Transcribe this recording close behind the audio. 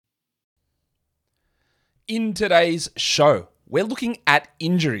In today's show, we're looking at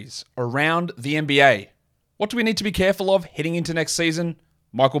injuries around the NBA. What do we need to be careful of heading into next season?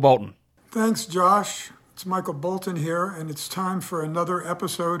 Michael Bolton. Thanks, Josh. It's Michael Bolton here, and it's time for another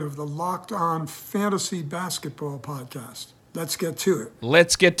episode of the Locked On Fantasy Basketball Podcast. Let's get to it.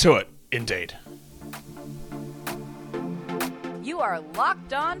 Let's get to it, indeed. You are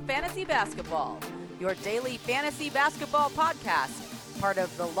Locked On Fantasy Basketball, your daily fantasy basketball podcast, part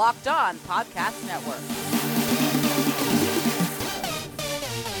of the Locked On Podcast Network.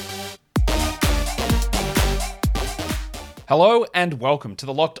 Hello and welcome to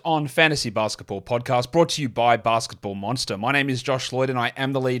the Locked On Fantasy Basketball Podcast, brought to you by Basketball Monster. My name is Josh Lloyd and I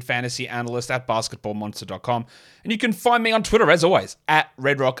am the lead fantasy analyst at basketballmonster.com. And you can find me on Twitter, as always, at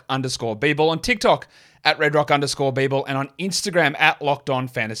redrock_bball, on TikTok at redrock_bball, and on Instagram at Locked On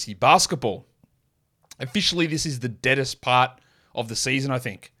Fantasy Basketball. Officially, this is the deadest part of the season, I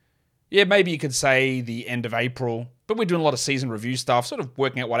think. Yeah, maybe you could say the end of April, but we're doing a lot of season review stuff, sort of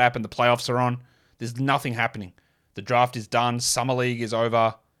working out what happened. The playoffs are on. There's nothing happening. The draft is done. Summer League is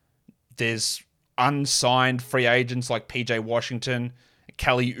over. There's unsigned free agents like PJ Washington,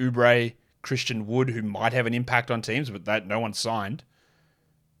 Kelly Oubre, Christian Wood, who might have an impact on teams, but that no one's signed.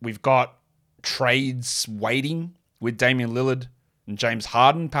 We've got trades waiting with Damian Lillard and James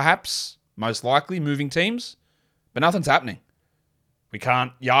Harden, perhaps, most likely, moving teams. But nothing's happening.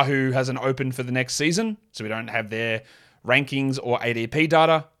 Yahoo hasn't opened for the next season, so we don't have their rankings or ADP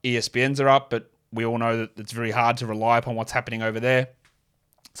data. ESPN's are up, but we all know that it's very hard to rely upon what's happening over there.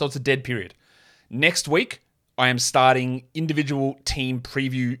 So it's a dead period. Next week, I am starting individual team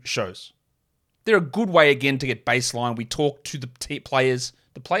preview shows. They're a good way, again, to get baseline. We talk to the players.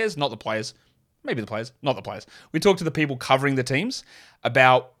 The players? Not the players. Maybe the players. Not the players. We talk to the people covering the teams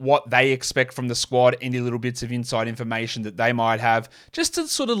about what they expect from the squad, any little bits of inside information that they might have, just to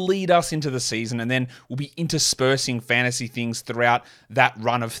sort of lead us into the season. And then we'll be interspersing fantasy things throughout that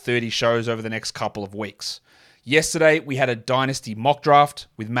run of 30 shows over the next couple of weeks. Yesterday, we had a Dynasty mock draft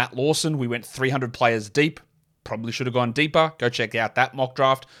with Matt Lawson. We went 300 players deep. Probably should have gone deeper. Go check out that mock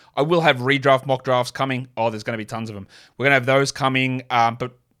draft. I will have redraft mock drafts coming. Oh, there's going to be tons of them. We're going to have those coming,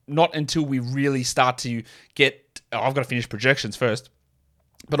 but not until we really start to get... I've got to finish projections first.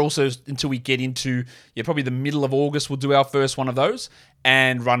 But also until we get into, probably the middle of August, we'll do our first one of those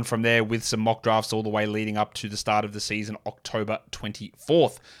and run from there with some mock drafts all the way leading up to the start of the season, October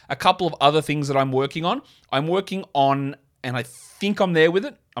 24th. A couple of other things that I'm working on. I'm working on, and I think I'm there with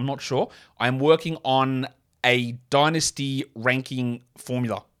it, I'm not sure. I'm working on a dynasty ranking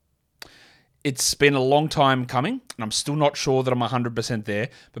formula. It's been a long time coming, and I'm still not sure that I'm 100% there.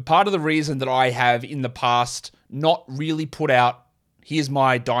 But part of the reason that I have in the past not really put out, here's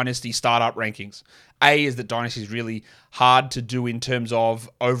my Dynasty startup rankings. A is that Dynasty is really hard to do in terms of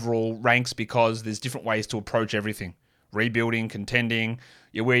overall ranks because there's different ways to approach everything. Rebuilding, contending,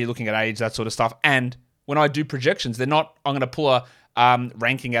 where you're looking at age, that sort of stuff. And when I do projections, they're not, I'm going to pull a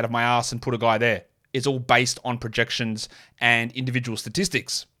ranking out of my ass and put a guy there. It's all based on projections and individual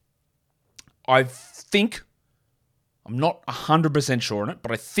statistics. I think, I'm not 100% sure on it,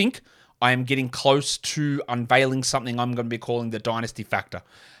 but I think I am getting close to unveiling something I'm going to be calling the Dynasty Factor,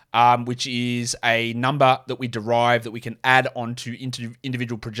 which is a number that we derive that we can add onto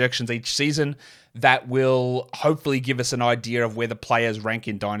individual projections each season that will hopefully give us an idea of where the players rank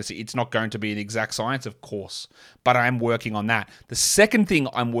in Dynasty. It's not going to be an exact science, of course, but I am working on that. The second thing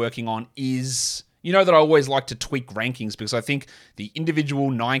I'm working on is... You know that I always like to tweak rankings because I think the individual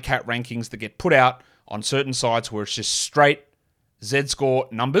 9-cat rankings that get put out on certain sites where it's just straight Z-score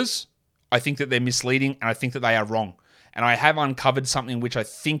numbers, I think that they're misleading and I think that they are wrong. And I have uncovered something which I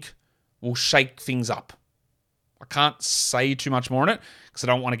think will shake things up. I can't say too much more on it because I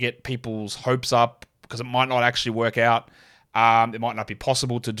don't want to get people's hopes up because it might not actually work out. It might not be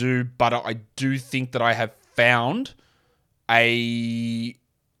possible to do, but I do think that I have found a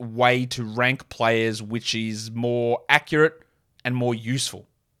way to rank players which is more accurate and more useful.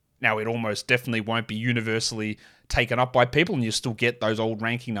 Now, it almost definitely won't be universally taken up by people and you still get those old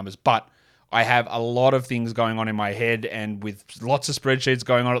ranking numbers, but I have a lot of things going on in my head and with lots of spreadsheets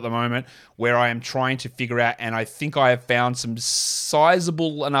going on at the moment where I am trying to figure out, and I think I have found some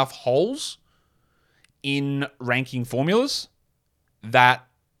sizable enough holes in ranking formulas that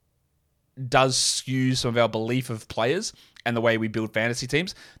does skew some of our belief of players and the way we build fantasy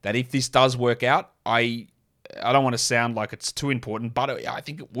teams, that if this does work out, I don't want to sound like it's too important, but I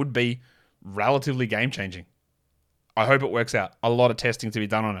think it would be relatively game-changing. I hope it works out. A lot of testing to be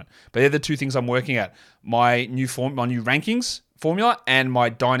done on it. But they're the two things I'm working at. My new rankings formula and my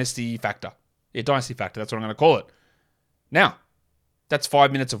Dynasty Factor. Yeah, Dynasty Factor. That's what I'm going to call it. Now, that's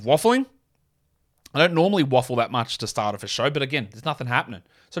 5 minutes of waffling. I don't normally waffle that much to start off a show, but again, there's nothing happening.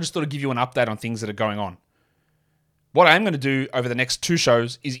 So I just thought I'd give you an update on things that are going on. What I am going to do over the next 2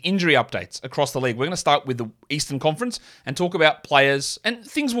 shows is injury updates across the league. We're going to start with the Eastern Conference and talk about players, and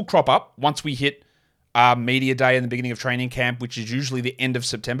things will crop up once we hit media day in the beginning of training camp, which is usually the end of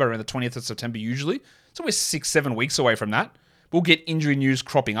September, around the 20th of September usually. So we're 6-7 weeks away from that. We'll get injury news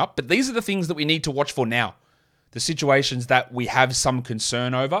cropping up, but these are the things that we need to watch for now. The situations that we have some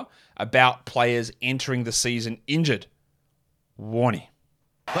concern over about players entering the season injured. Warning.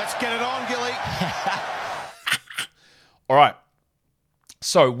 Let's get it on, Gilly. All right.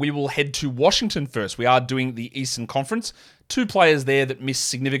 So we will head to Washington first. We are doing the Eastern Conference. 2 players there that missed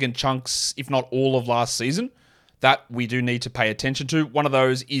significant chunks, if not all of last season, that we do need to pay attention to. One of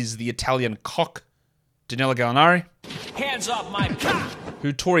those is the Italian cock, Danilo Gallinari. Hands off my cock!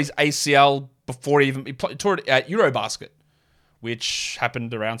 Who tore his ACL before he tore it at Eurobasket, which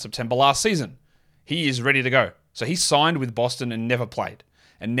happened around September last season. He is ready to go. So he signed with Boston and never played.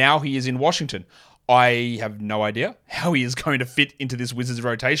 And now he is in Washington. I have no idea how he is going to fit into this Wizards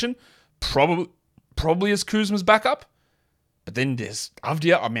rotation. Probably as Kuzma's backup. But then there's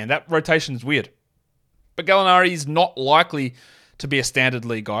Avdia. Oh man, that rotation is weird. But Gallinari is not likely to be a standard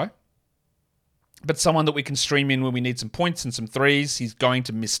league guy. But someone that we can stream in when we need some points and some threes. He's going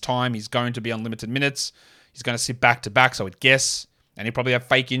to miss time. He's going to be on limited minutes. He's going to sit back to back, so I would guess. And he'll probably have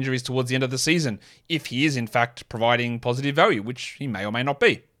fake injuries towards the end of the season if he is, in fact, providing positive value, which he may or may not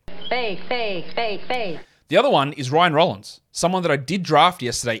be. Fake. The other one is Ryan Rollins, someone that I did draft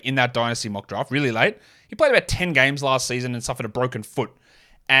yesterday in that Dynasty mock draft, really late. He played about 10 games last season and suffered a broken foot.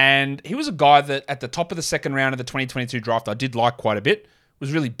 And he was a guy that at the top of the second round of the 2022 draft I did like quite a bit.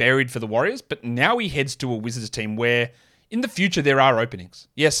 Was really buried for the Warriors, but now he heads to a Wizards team where in the future there are openings.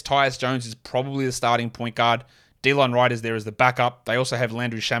 Yes, Tyus Jones is probably the starting point guard. Delon Wright is there as the backup. They also have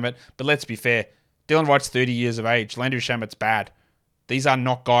Landry Shamet, but let's be fair. Delon Wright's 30 years of age. Landry Shamet's bad. These are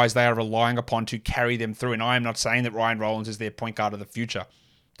not guys they are relying upon to carry them through, and I am not saying that Ryan Rollins is their point guard of the future.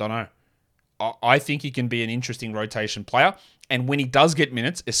 Don't know. I think he can be an interesting rotation player, and when he does get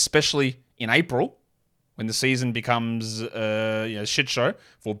minutes, especially in April, when the season becomes a shit show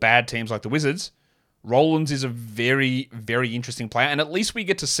for bad teams like the Wizards, Rollins is a very, very interesting player, and at least we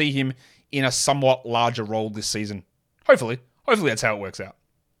get to see him in a somewhat larger role this season. Hopefully that's how it works out.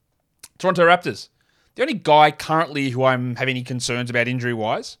 Toronto Raptors. The only guy currently who I'm have any concerns about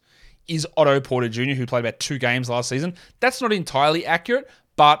injury-wise is Otto Porter Jr., who played about 2 games last season. That's not entirely accurate,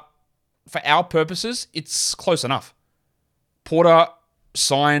 but for our purposes, it's close enough. Porter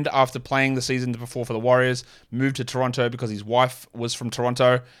signed after playing the season before for the Warriors, moved to Toronto because his wife was from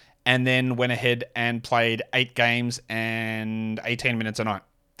Toronto, and then went ahead and played 8 games and 18 minutes a night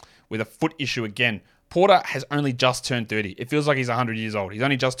with a foot issue again. Porter has only just turned 30. It feels like he's 100 years old. He's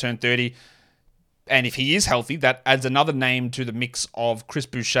only just turned 30. And if he is healthy, that adds another name to the mix of Chris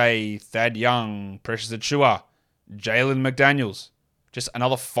Boucher, Thad Young, Precious Achiuwa, Jalen McDaniels. Just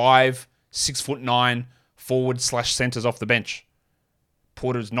another 5, 6'9" forward/centers off the bench.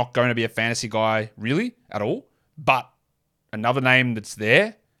 Porter's not going to be a fantasy guy, really, at all. But another name that's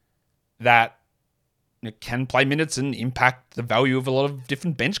there that can play minutes and impact the value of a lot of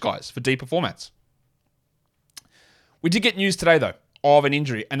different bench guys for deeper formats. We did get news today, though, of an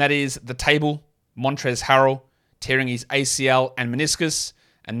injury, and that is the table, Montrezl Harrell, tearing his ACL and meniscus,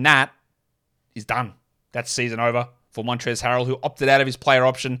 and that is done. That's season over for Montrezl Harrell, who opted out of his player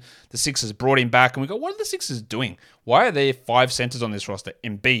option. The Sixers brought him back, and we go, what are the Sixers doing? Why are there 5 centers on this roster?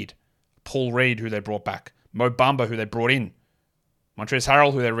 Embiid, Paul Reed, who they brought back, Mo Bamba, who they brought in, Montrezl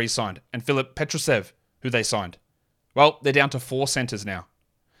Harrell, who they re-signed, and Filip Petrusev, who they signed. Well, they're down to 4 centers now.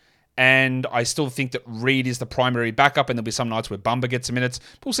 And I still think that Reed is the primary backup, and there'll be some nights where Bamba gets some minutes.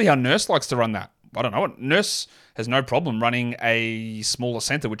 But we'll see how Nurse likes to run that. I don't know. Nurse has no problem running a smaller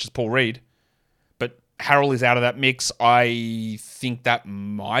center, which is Paul Reed. But Harrell is out of that mix. I think that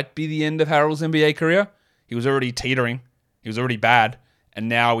might be the end of Harrell's NBA career. He was already teetering. He was already bad. And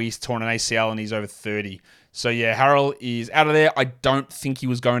now he's torn an ACL and he's over 30. So yeah, Harrell is out of there. I don't think he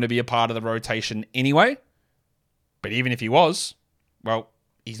was going to be a part of the rotation anyway. But even if he was, well,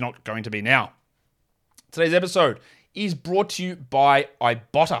 he's not going to be now. Today's episode is brought to you by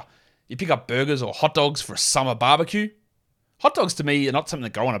Ibotta. You pick up burgers or hot dogs for a summer barbecue. Hot dogs to me are not something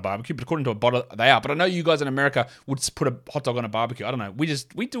that go on a barbecue, but according to Ibotta, they are. But I know you guys in America would put a hot dog on a barbecue. I don't know. We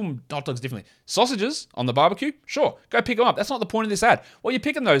do hot dogs differently. Sausages on the barbecue? Sure. Go pick them up. That's not the point of this ad. Well, you're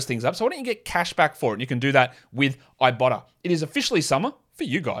picking those things up, so why don't you get cash back for it? And you can do that with Ibotta. It is officially summer for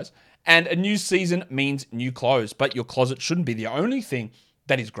you guys, and a new season means new clothes, but your closet shouldn't be the only thing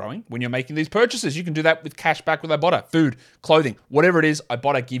that is growing when you're making these purchases. You can do that with cash back with Ibotta. Food, clothing, whatever it is,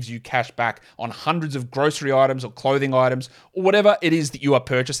 Ibotta gives you cash back on hundreds of grocery items or clothing items or whatever it is that you are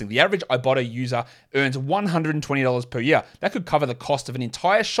purchasing. The average Ibotta user earns $120 per year. That could cover the cost of an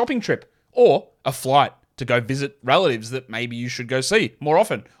entire shopping trip or a flight to go visit relatives that maybe you should go see more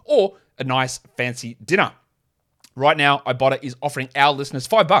often, or a nice fancy dinner. Right now, Ibotta is offering our listeners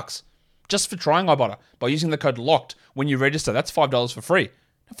 $5 just for trying Ibotta by using the code LOCKED when you register. That's $5 for free.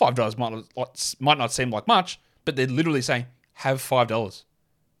 $5 might not seem like much, but they're literally saying, have $5.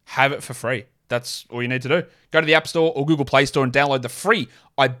 Have it for free. That's all you need to do. Go to the App Store or Google Play Store and download the free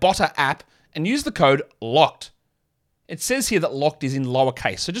Ibotta app and use the code LOCKED. It says here that LOCKED is in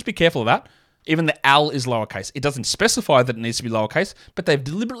lowercase, so just be careful of that. Even the L is lowercase. It doesn't specify that it needs to be lowercase, but they've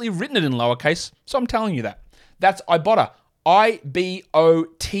deliberately written it in lowercase, so I'm telling you that. That's Ibotta,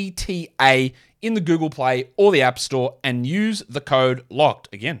 Ibotta, in the Google Play or the App Store, and use the code LOCKED.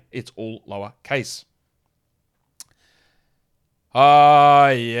 Again, it's all lowercase.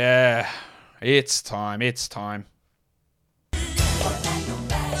 Yeah. It's time.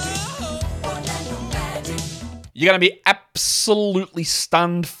 You're going to be absolutely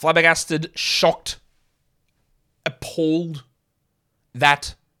stunned, flabbergasted, shocked, appalled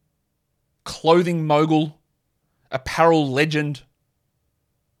that clothing mogul, apparel legend,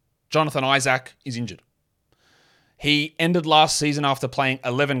 Jonathan Isaac is injured. He ended last season after playing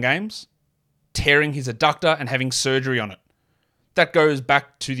 11 games, tearing his adductor and having surgery on it. That goes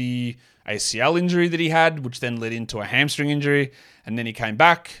back to the ACL injury that he had, which then led into a hamstring injury, and then he came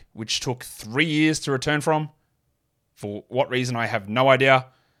back, which took 3 years to return from. For what reason, I have no idea.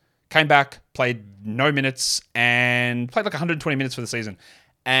 Came back, played no minutes, and played like 120 minutes for the season,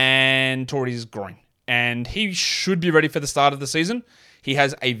 and tore his groin. And he should be ready for the start of the season. He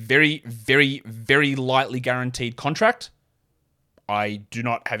has a very, very, very lightly guaranteed contract. I do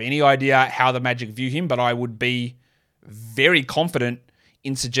not have any idea how the Magic view him, but I would be very confident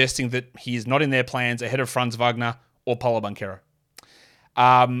in suggesting that he is not in their plans ahead of Franz Wagner or Paulo Banchero.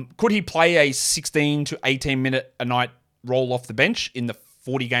 Could he play a 16 to 18 minute a night roll off the bench in the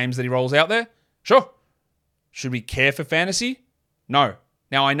 40 games that he rolls out there? Sure. Should we care for fantasy? No.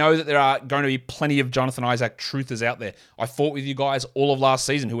 Now, I know that there are going to be plenty of Jonathan Isaac truthers out there. I fought with you guys all of last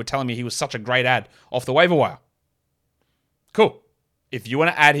season who were telling me he was such a great ad off the waiver wire. Cool. If you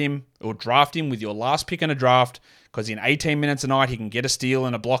want to add him or draft him with your last pick in a draft, because in 18 minutes a night he can get a steal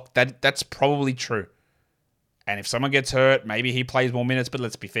and a block, that's probably true. And if someone gets hurt, maybe he plays more minutes, but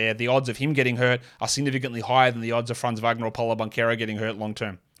let's be fair, the odds of him getting hurt are significantly higher than the odds of Franz Wagner or Paulo Banchero getting hurt long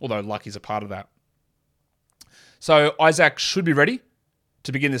term, although luck is a part of that. So Isaac should be ready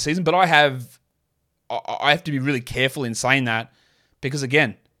to begin the season, but I have to be really careful in saying that because,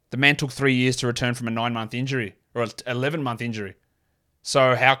 again, the man took 3 years to return from a 9-month injury or an 11-month injury.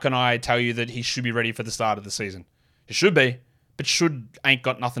 So how can I tell you that he should be ready for the start of the season? He should be, but should ain't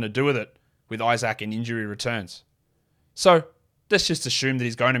got nothing to do with it with Isaac and injury returns. So let's just assume that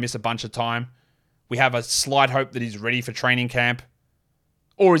he's going to miss a bunch of time. We have a slight hope that he's ready for training camp.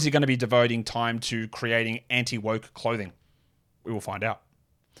 Or is he going to be devoting time to creating anti-woke clothing? We will find out.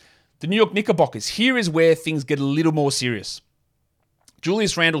 The New York Knickerbockers. Here is where things get a little more serious.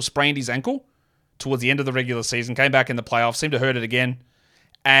 Julius Randle sprained his ankle towards the end of the regular season, came back in the playoffs, seemed to hurt it again,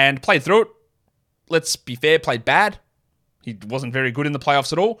 and played through it. Let's be fair, played bad. He wasn't very good in the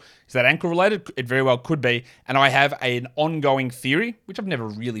playoffs at all. Is that ankle related? It very well could be. And I have an ongoing theory, which I've never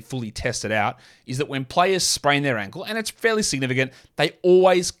really fully tested out, is that when players sprain their ankle, and it's fairly significant, they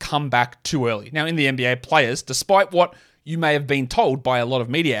always come back too early. Now, in the NBA, players, despite what you may have been told by a lot of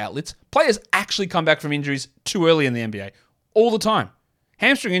media outlets, players actually come back from injuries too early in the NBA. All the time.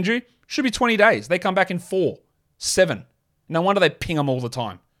 Hamstring injury should be 20 days. They come back in 4, 7. No wonder they ping them all the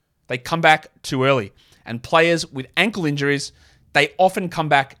time. They come back too early. And players with ankle injuries, they often come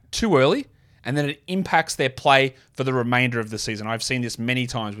back too early, and then it impacts their play for the remainder of the season. I've seen this many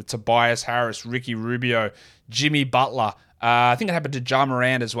times with Tobias Harris, Ricky Rubio, Jimmy Butler. I think it happened to Ja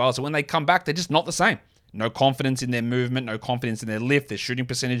Morant as well. So when they come back, they're just not the same. No confidence in their movement, no confidence in their lift, their shooting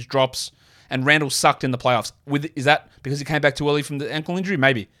percentage drops. And Randle sucked in the playoffs. Is that because he came back too early from the ankle injury?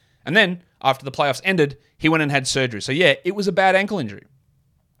 Maybe. And then, after the playoffs ended, he went and had surgery. So yeah, it was a bad ankle injury.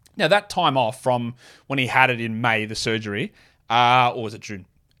 Now, that time off from when he had it in May, the surgery, or was it June?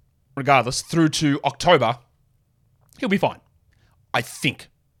 Regardless, through to October, he'll be fine. I think.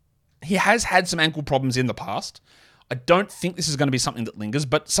 He has had some ankle problems in the past. I don't think this is going to be something that lingers,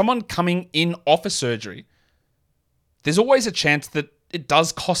 but someone coming in off a surgery, there's always a chance that it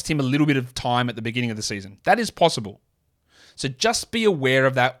does cost him a little bit of time at the beginning of the season. That is possible. So just be aware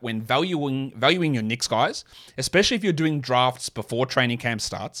of that when valuing your Knicks guys, especially if you're doing drafts before training camp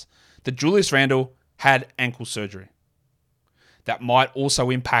starts, that Julius Randle had ankle surgery. That might also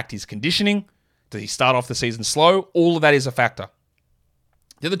impact his conditioning. Does he start off the season slow? All of that is a factor.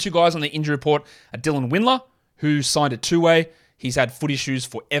 The other two guys on the injury report are Dylan Windler, who signed a two-way. He's had foot issues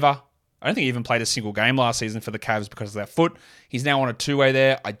forever. I don't think he even played a single game last season for the Cavs because of that foot. He's now on a two-way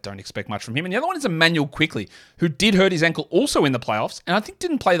there. I don't expect much from him. And the other one is Emmanuel Quickley, who did hurt his ankle also in the playoffs, and I think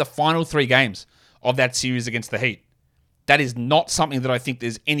didn't play the final 3 games of that series against the Heat. That is not something that I think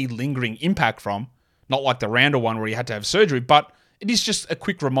there's any lingering impact from, not like the Randle one where he had to have surgery, but it is just a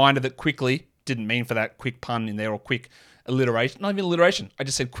quick reminder that Quickley, didn't mean for that quick pun in there or quick alliteration, not even alliteration, I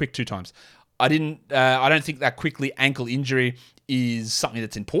just said quick 2 times. I don't think that Quickley ankle injury is something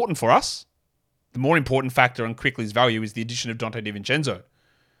that's important for us. The more important factor on Quickley's value is the addition of Dante DiVincenzo.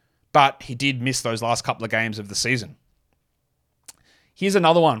 But he did miss those last couple of games of the season. Here's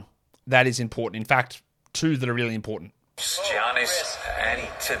another one that is important. In fact, 2 that are really important. Giannis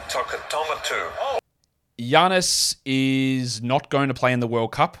Antetokounmpo. Giannis is not going to play in the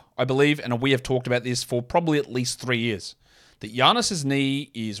World Cup, I believe, and we have talked about this for probably at least 3 years. That Giannis's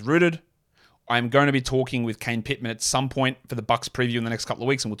knee is rooted. I'm going to be talking with Kane Pittman at some point for the Bucks preview in the next couple of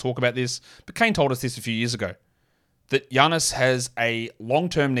weeks, and we'll talk about this. But Kane told us this a few years ago, that Giannis has a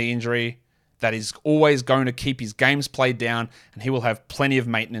long-term knee injury that is always going to keep his games played down, and he will have plenty of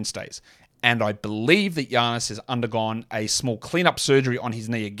maintenance days. And I believe that Giannis has undergone a small cleanup surgery on his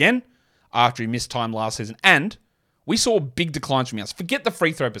knee again after he missed time last season. And we saw big declines from Giannis. Forget the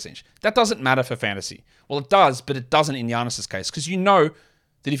free throw percentage. That doesn't matter for fantasy. Well, it does, but it doesn't in Giannis's case, because you know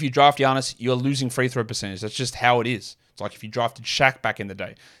that if you draft Giannis, you're losing free throw percentage. That's just how it is. It's like if you drafted Shaq back in the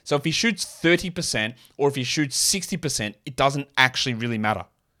day. So if he shoots 30% or if he shoots 60%, it doesn't actually really matter.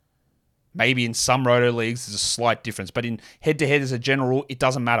 Maybe in some roto leagues, there's a slight difference. But in head-to-head as a general rule, it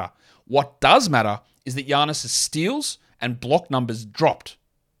doesn't matter. What does matter is that Giannis' steals and block numbers dropped.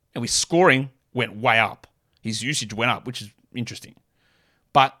 And his scoring went way up. His usage went up, which is interesting.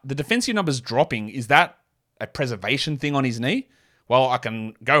 But the defensive numbers dropping, is that a preservation thing on his knee? Well, I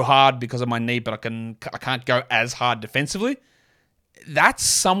can go hard because of my knee, but I can't go as hard defensively. That's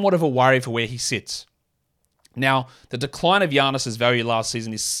somewhat of a worry for where he sits. Now, the decline of Giannis' value last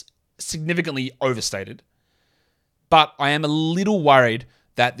season is significantly overstated. But I am a little worried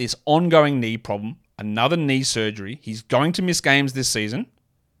that this ongoing knee problem, another knee surgery, he's going to miss games this season.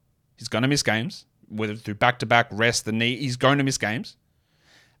 He's going to miss games, whether through back-to-back rest, the knee, he's going to miss games.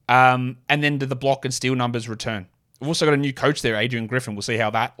 And then do the block and steal numbers return? We've also got a new coach there, Adrian Griffin. We'll see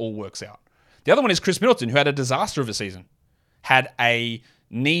how that all works out. The other one is Chris Middleton, who had a disaster of a season. Had a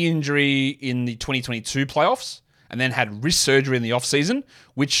knee injury in the 2022 playoffs, and then had wrist surgery in the offseason,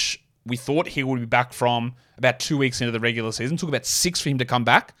 which we thought he would be back from about 2 weeks into the regular season. It took about 6 for him to come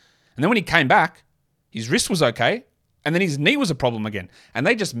back. And then when he came back, his wrist was okay, and then his knee was a problem again. And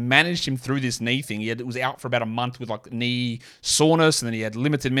they just managed him through this knee thing. It was out for about a month with like knee soreness, and then he had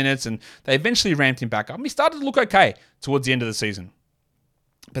limited minutes, and they eventually ramped him back up. And he started to look okay towards the end of the season.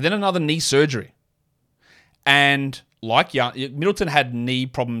 But then another knee surgery. And like Middleton had knee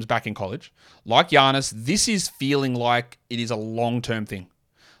problems back in college. Like Giannis, this is feeling like it is a long-term thing.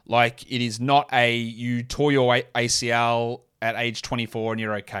 Like it is not you tore your ACL at age 24 and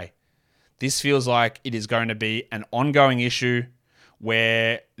you're okay. This feels like it is going to be an ongoing issue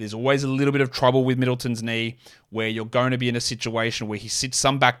where there's always a little bit of trouble with Middleton's knee, where you're going to be in a situation where he sits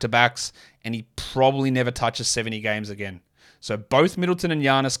some back-to-backs and he probably never touches 70 games again. So both Middleton and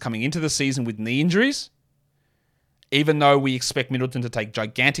Giannis coming into the season with knee injuries, even though we expect Middleton to take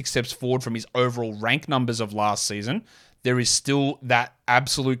gigantic steps forward from his overall rank numbers of last season, there is still that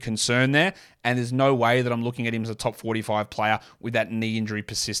absolute concern there, and there's no way that I'm looking at him as a top 45 player with that knee injury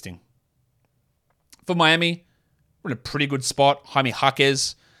persisting. For Miami, we're in a pretty good spot. Jaime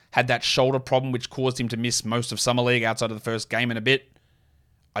Jaquez had that shoulder problem which caused him to miss most of Summer League outside of the first game in a bit.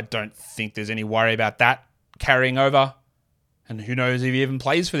 I don't think there's any worry about that carrying over. And who knows if he even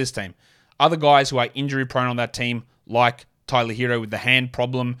plays for this team. Other guys who are injury prone on that team, like Tyler Hero with the hand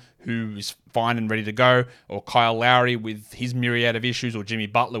problem, who is fine and ready to go, or Kyle Lowry with his myriad of issues, or Jimmy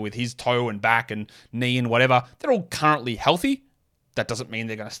Butler with his toe and back and knee and whatever, they're all currently healthy. That doesn't mean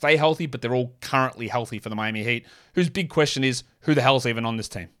they're going to stay healthy, but they're all currently healthy for the Miami Heat, whose big question is, who the hell's even on this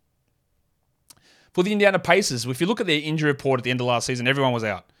team? For the Indiana Pacers, if you look at their injury report at the end of last season, everyone was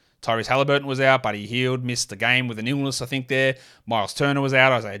out. Tyrese Halliburton was out, Buddy Hield missed the game with an illness, I think, there. Miles Turner was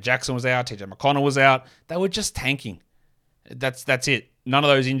out, Isaiah Jackson was out, TJ McConnell was out. They were just tanking. That's it. None of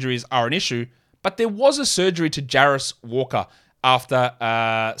those injuries are an issue, but there was a surgery to Jarris Walker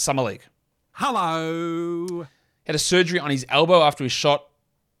after Summer League. Hello. He had a surgery on his elbow after he shot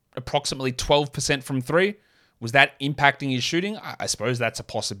approximately 12% from three. Was that impacting his shooting? I suppose that's a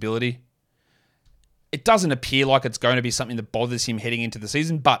possibility. It doesn't appear like it's going to be something that bothers him heading into the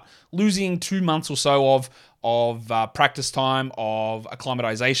season, but losing 2 months or so of practice time, of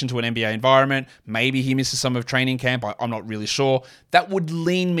acclimatization to an NBA environment, maybe he misses some of training camp, I'm not really sure. That would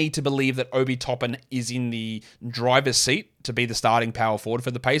lean me to believe that Obi Toppin is in the driver's seat to be the starting power forward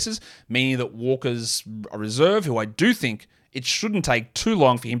for the Pacers, meaning that Walker's a reserve, who I do think it shouldn't take too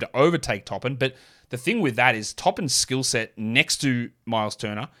long for him to overtake Toppin, but the thing with that is Toppin's skill set next to Miles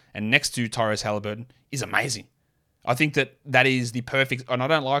Turner and next to Tyrese Halliburton is amazing. I think that is the perfect, and I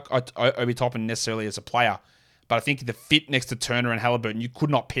don't like Obi Toppin necessarily as a player, but I think the fit next to Turner and Halliburton, you could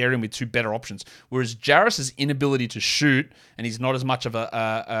not pair him with two better options. Whereas Jarris's inability to shoot, and he's not as much of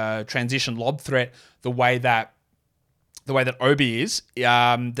a transition lob threat the way that Obi is,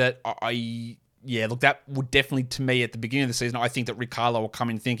 that would definitely, to me, at the beginning of the season, I think that Rick Carlisle will come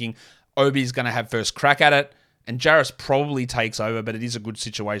in thinking Obi's going to have first crack at it, and Jarris probably takes over, but it is a good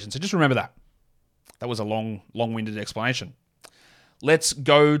situation. So just remember that. That was a long-winded explanation. Let's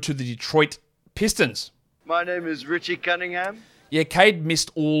go to the Detroit Pistons. My name is Richie Cunningham. Yeah, Cade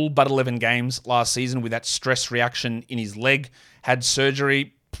missed all but 11 games last season with that stress reaction in his leg. Had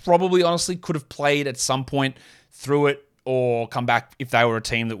surgery. Probably, honestly, could have played at some point through it or come back if they were a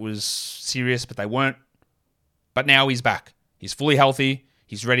team that was serious, but they weren't. But now he's back. He's fully healthy.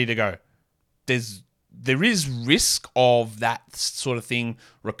 He's ready to go. There is risk of that sort of thing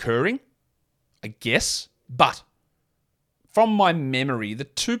recurring, I guess. But from my memory, the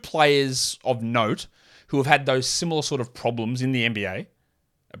two players of note who have had those similar sort of problems in the NBA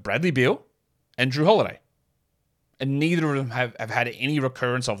are Bradley Beal and Drew Holiday. And neither of them have had any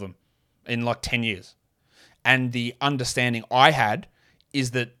recurrence of them in like 10 years. And the understanding I had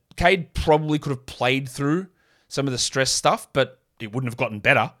is that Cade probably could have played through some of the stress stuff, but it wouldn't have gotten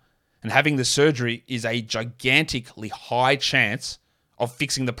better. And having the surgery is a gigantically high chance of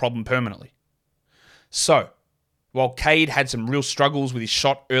fixing the problem permanently. So, while Cade had some real struggles with his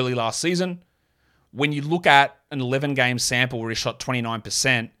shot early last season, when you look at an 11-game sample where he shot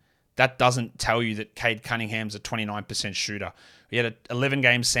 29%, that doesn't tell you that Cade Cunningham's a 29% shooter. He had an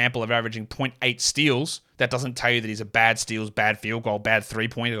 11-game sample of averaging 0.8 steals. That doesn't tell you that he's a bad steals, bad field goal, bad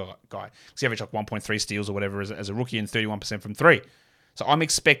three-pointer guy. Because he averaged like 1.3 steals or whatever as a rookie and 31% from three. So I'm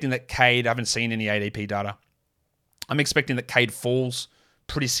expecting that Cade, I haven't seen any ADP data, I'm expecting that Cade falls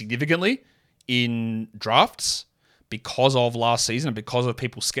pretty significantly in drafts because of last season and because of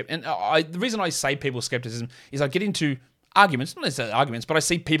people's skepticism. And the reason I say people's skepticism is I get into arguments, not necessarily arguments, but I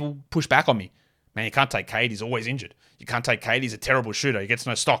see people push back on me. Man, you can't take Cade. He's always injured. You can't take Cade. He's a terrible shooter. He gets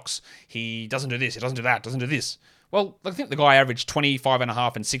no stocks. He doesn't do this. He doesn't do that. Doesn't do this. Well, I think the guy averaged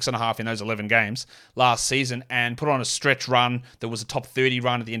 25.5 and 6.5 in those 11 games last season and put on a stretch run that was a top 30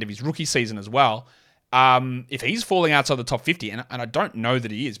 run at the end of his rookie season as well. If he's falling outside the top 50, and I don't know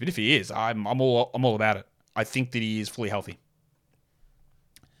that he is, but if he is, I'm all about it. I think that he is fully healthy.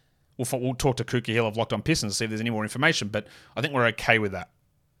 We'll talk to Kuka Hill of Locked On Pistons to see if there's any more information, but I think we're okay with that.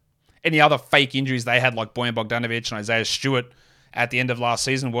 Any other fake injuries they had, like Bojan Bogdanovic and Isaiah Stewart at the end of last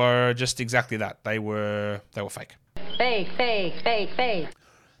season, were just exactly that. They were fake. Fake.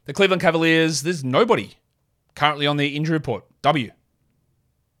 The Cleveland Cavaliers, there's nobody currently on the injury report. W.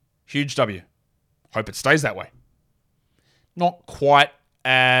 Huge W. Hope it stays that way. Not quite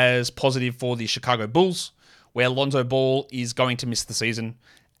as positive for the Chicago Bulls, where Lonzo Ball is going to miss the season,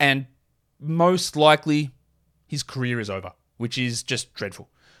 and most likely his career is over, which is just dreadful.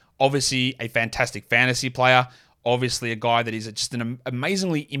 Obviously, a fantastic fantasy player. Obviously, a guy that is just an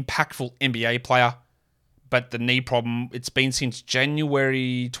amazingly impactful NBA player. But the knee problem, it's been since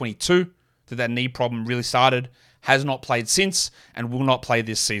January 22 that knee problem really started. Has not played since and will not play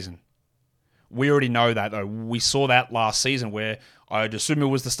this season. We already know that, though. We saw that last season where Dosunmu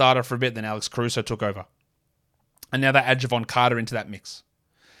was the starter for a bit, then Alex Caruso took over. And now they add Javon Carter into that mix.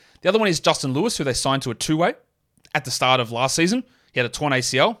 The other one is Justin Lewis, who they signed to a two-way at the start of last season. He had a torn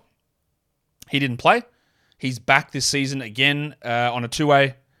ACL. He didn't play. He's back this season again on a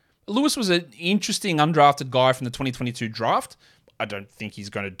two-way. Lewis was an interesting undrafted guy from the 2022 draft. I don't think he's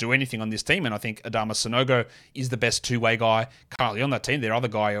going to do anything on this team, and I think Adama Sanogo is the best two-way guy currently on that team. Their other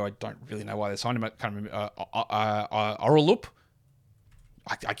guy, who I don't really know why they signed him, I can't remember, Orolup.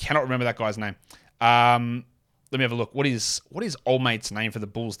 I cannot remember that guy's name. Let me have a look. What is old mate's name for the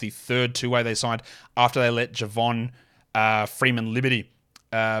Bulls? The third two-way they signed after they let Javon Freeman Liberty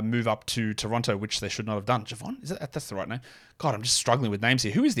move up to Toronto, which they should not have done. Javon? That's the right name? God, I'm just struggling with names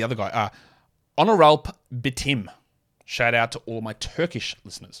here. Who is the other guy? Onuralp Bitim. Shout out to all my Turkish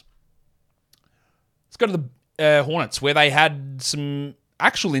listeners. Let's go to Hornets, where they had some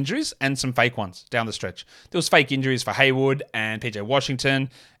actual injuries and some fake ones down the stretch. There was fake injuries for Hayward and PJ Washington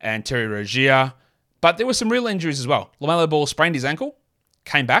and Terry Rozier, but there were some real injuries as well. LaMelo Ball sprained his ankle,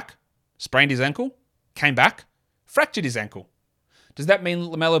 came back, sprained his ankle, came back, fractured his ankle. Does that mean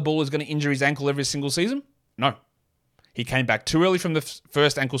LaMelo Ball is going to injure his ankle every single season? No. He came back too early from the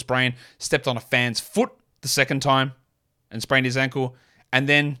first ankle sprain, stepped on a fan's foot the second time and sprained his ankle, and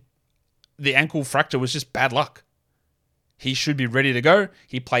then the ankle fracture was just bad luck. He should be ready to go.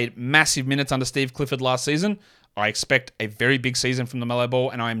 He played massive minutes under Steve Clifford last season. I expect a very big season from LaMelo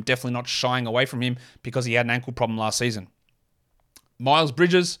Ball, and I am definitely not shying away from him because he had an ankle problem last season. Miles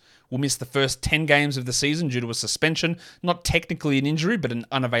Bridges will miss the first 10 games of the season due to a suspension. Not technically an injury, but an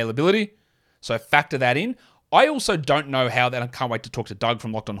unavailability. So factor that in. I also don't know how, and I can't wait to talk to Doug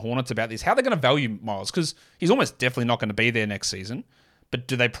from Locked On Hornets about this, how they're going to value Miles, because he's almost definitely not going to be there next season. But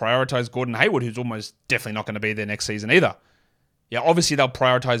do they prioritize Gordon Hayward, who's almost definitely not going to be there next season either? Yeah, obviously they'll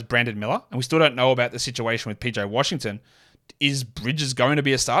prioritize Brandon Miller, and we still don't know about the situation with PJ Washington. Is Bridges going to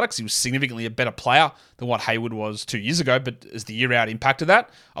be a starter? Because he was significantly a better player than what Hayward was 2 years ago, but is the year out impacted that?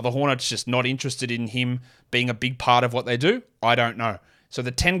 Are the Hornets just not interested in him being a big part of what they do? I don't know. So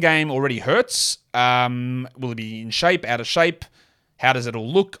the 10 game already hurts. Will he be in shape, out of shape? How does it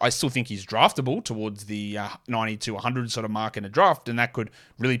all look? I still think he's draftable towards the 90 to 100 sort of mark in a draft, and that could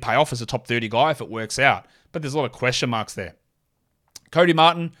really pay off as a top 30 guy if it works out. But there's a lot of question marks there. Cody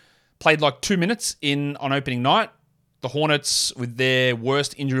Martin played like 2 minutes on opening night. The Hornets, with their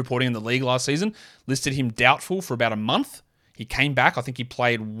worst injury reporting in the league last season, listed him doubtful for about a month. He came back. I think he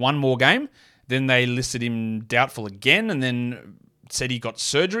played one more game. Then they listed him doubtful again and then said he got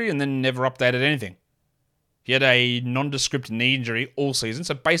surgery and then never updated anything. He had a nondescript knee injury all season,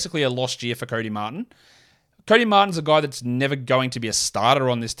 so basically a lost year for Cody Martin. Cody Martin's a guy that's never going to be a starter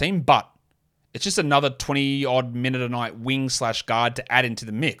on this team, but it's just another 20-odd minute a night wing/guard to add into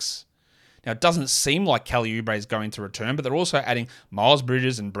the mix. Now, it doesn't seem like Kelly Oubre is going to return, but they're also adding Miles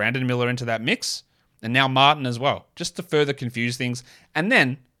Bridges and Brandon Miller into that mix, and now Martin as well, just to further confuse things. And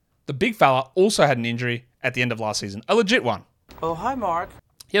then the big fella also had an injury at the end of last season, a legit one. Oh, hi, Mark.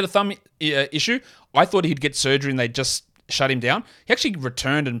 He had a thumb issue. I thought he'd get surgery and they'd just shut him down. He actually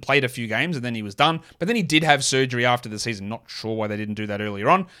returned and played a few games and then he was done. But then he did have surgery after the season. Not sure why they didn't do that earlier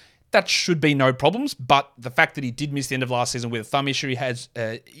on. That should be no problems. But the fact that he did miss the end of last season with a thumb issue,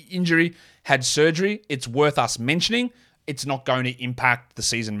 injury, had surgery, it's worth us mentioning. It's not going to impact the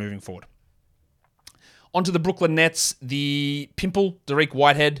season moving forward. Onto the Brooklyn Nets. The pimple, Derek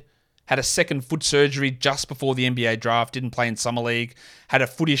Whitehead, had a second foot surgery just before the NBA draft, didn't play in Summer League, had a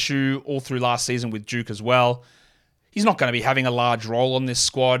foot issue all through last season with Duke as well. He's not going to be having a large role on this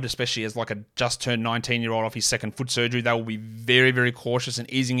squad, especially as like a just-turned 19-year-old off his second foot surgery. They will be very, very cautious in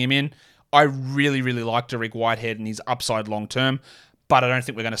easing him in. I really, really like Derek Whitehead and his upside long-term, but I don't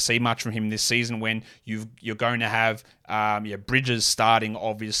think we're going to see much from him this season when you're going to have Bridges starting,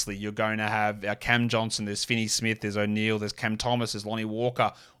 obviously. You're going to have Cam Johnson, there's Finney Smith, there's O'Neal, there's Cam Thomas, there's Lonnie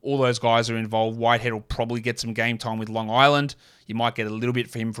Walker. All those guys are involved. Whitehead will probably get some game time with Long Island. You might get a little bit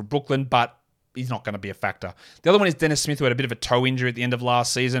for him for Brooklyn, but he's not going to be a factor. The other one is Dennis Smith, who had a bit of a toe injury at the end of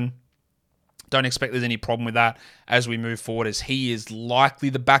last season. Don't expect there's any problem with that as we move forward, as he is likely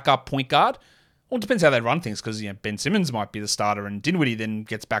the backup point guard. Well, it depends how they run things, because Ben Simmons might be the starter and Dinwiddie then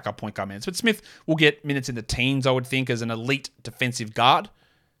gets backup point guard minutes. But Smith will get minutes in the teens, I would think, as an elite defensive guard.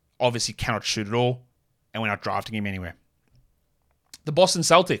 Obviously cannot shoot at all, and we're not drafting him anywhere. The Boston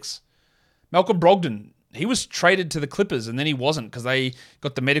Celtics. Malcolm Brogdon, he was traded to the Clippers, and then he wasn't because they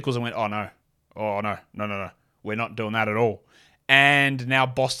got the medicals and went, oh, no, we're not doing that at all. And now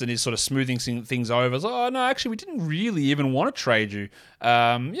Boston is sort of smoothing things over. It's like, oh, no, actually, we didn't really even want to trade you. It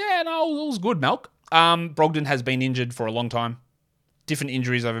was good, Malk. Brogdon has been injured for a long time. Different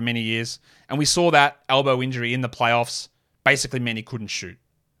injuries over many years. And we saw that elbow injury in the playoffs basically meant he couldn't shoot.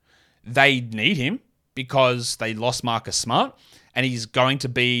 They need him because they lost Marcus Smart, and he's going to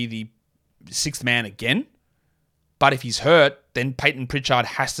be the sixth man again. But if he's hurt, then Peyton Pritchard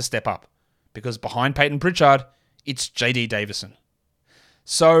has to step up, because behind Peyton Pritchard, it's J.D. Davison.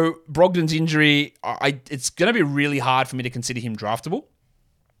 So Brogdon's injury, it's going to be really hard for me to consider him draftable.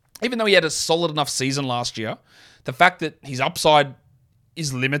 Even though he had a solid enough season last year, the fact that his upside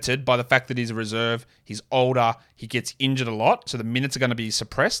is limited by the fact that he's a reserve, he's older, he gets injured a lot, so the minutes are going to be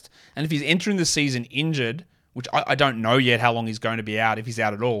suppressed. And if he's entering the season injured, which I don't know yet how long he's going to be out, if he's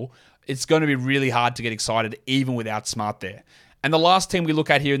out at all, it's going to be really hard to get excited even without Smart there. And the last team we look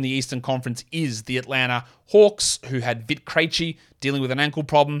at here in the Eastern Conference is the Atlanta Hawks, who had Vit Krejci dealing with an ankle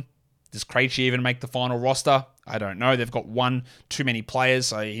problem. Does Krejci even make the final roster? I don't know. They've got one too many players,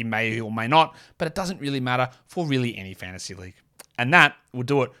 so he may or may not, but it doesn't really matter for really any fantasy league. And that will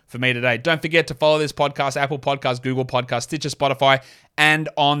do it for me today. Don't forget to follow this podcast, Apple Podcasts, Google Podcasts, Stitcher, Spotify, and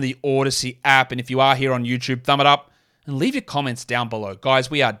on the Odyssey app. And if you are here on YouTube, thumb it up and leave your comments down below.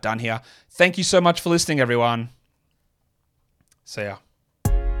 Guys, we are done here. Thank you so much for listening, everyone. See ya.